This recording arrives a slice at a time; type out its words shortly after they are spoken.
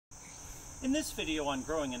In this video on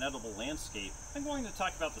growing an edible landscape, I'm going to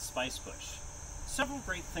talk about the spicebush. Several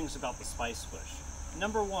great things about the spicebush.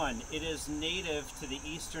 Number one, it is native to the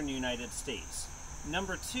eastern United States.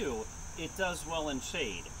 Number two, it does well in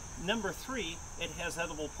shade. Number three, it has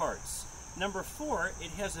edible parts. Number four, it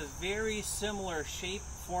has a very similar shape,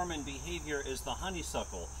 form, and behavior as the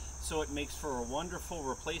honeysuckle, so it makes for a wonderful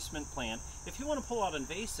replacement plant if you want to pull out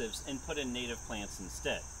invasives and put in native plants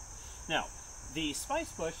instead. Now, the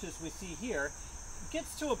spicebush, as we see here,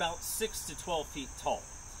 gets to about 6 to 12 feet tall.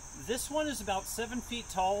 This one is about 7 feet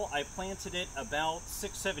tall. I planted it about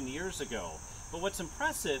 6-7 years ago. But what's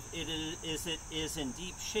impressive it is in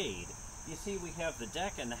deep shade. You see we have the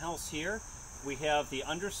deck and the house here. We have the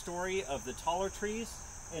understory of the taller trees,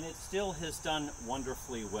 and it still has done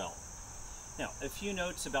wonderfully well. Now, a few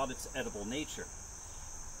notes about its edible nature.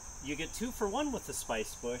 You get 2 for 1 with the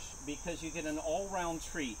spicebush because you get an all-round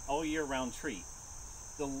treat, all year-round treat.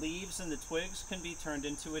 The leaves and the twigs can be turned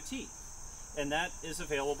into a tea, and that is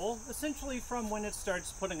available essentially from when it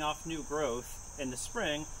starts putting off new growth in the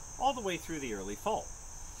spring all the way through the early fall.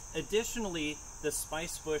 Additionally, the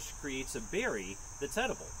spicebush creates a berry that's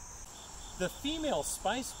edible. The female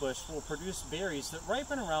spicebush will produce berries that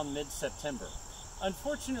ripen around mid-September.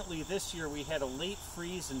 Unfortunately, this year we had a late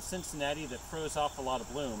freeze in Cincinnati that froze off a lot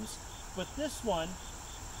of blooms, but this one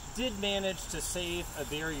did manage to save a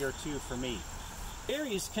berry or two for me.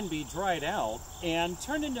 Berries can be dried out and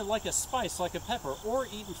turned into like a spice, like a pepper, or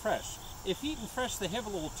eaten fresh. If eaten fresh, they have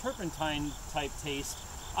a little turpentine type taste.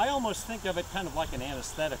 I almost think of it kind of like an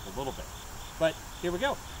anesthetic a little bit. But here we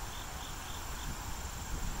go.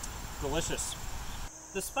 Delicious.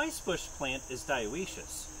 The spicebush plant is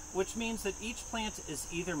dioecious, which means that each plant is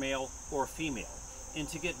either male or female. And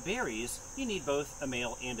to get berries, you need both a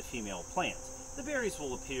male and a female plant. The berries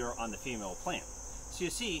will appear on the female plant. So you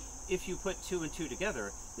see, if you put 2 and 2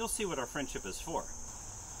 together, you'll see what our friendship is for.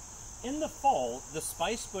 In the fall, the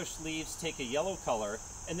spicebush leaves take a yellow color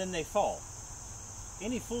and then they fall.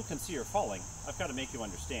 Any fool can see you're falling. I've got to make you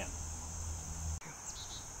understand.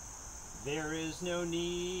 There is no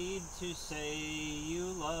need to say you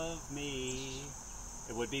love me.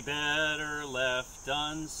 It would be better left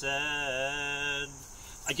unsaid.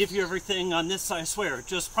 I give you everything on this, I swear.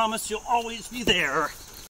 Just promise you'll always be there.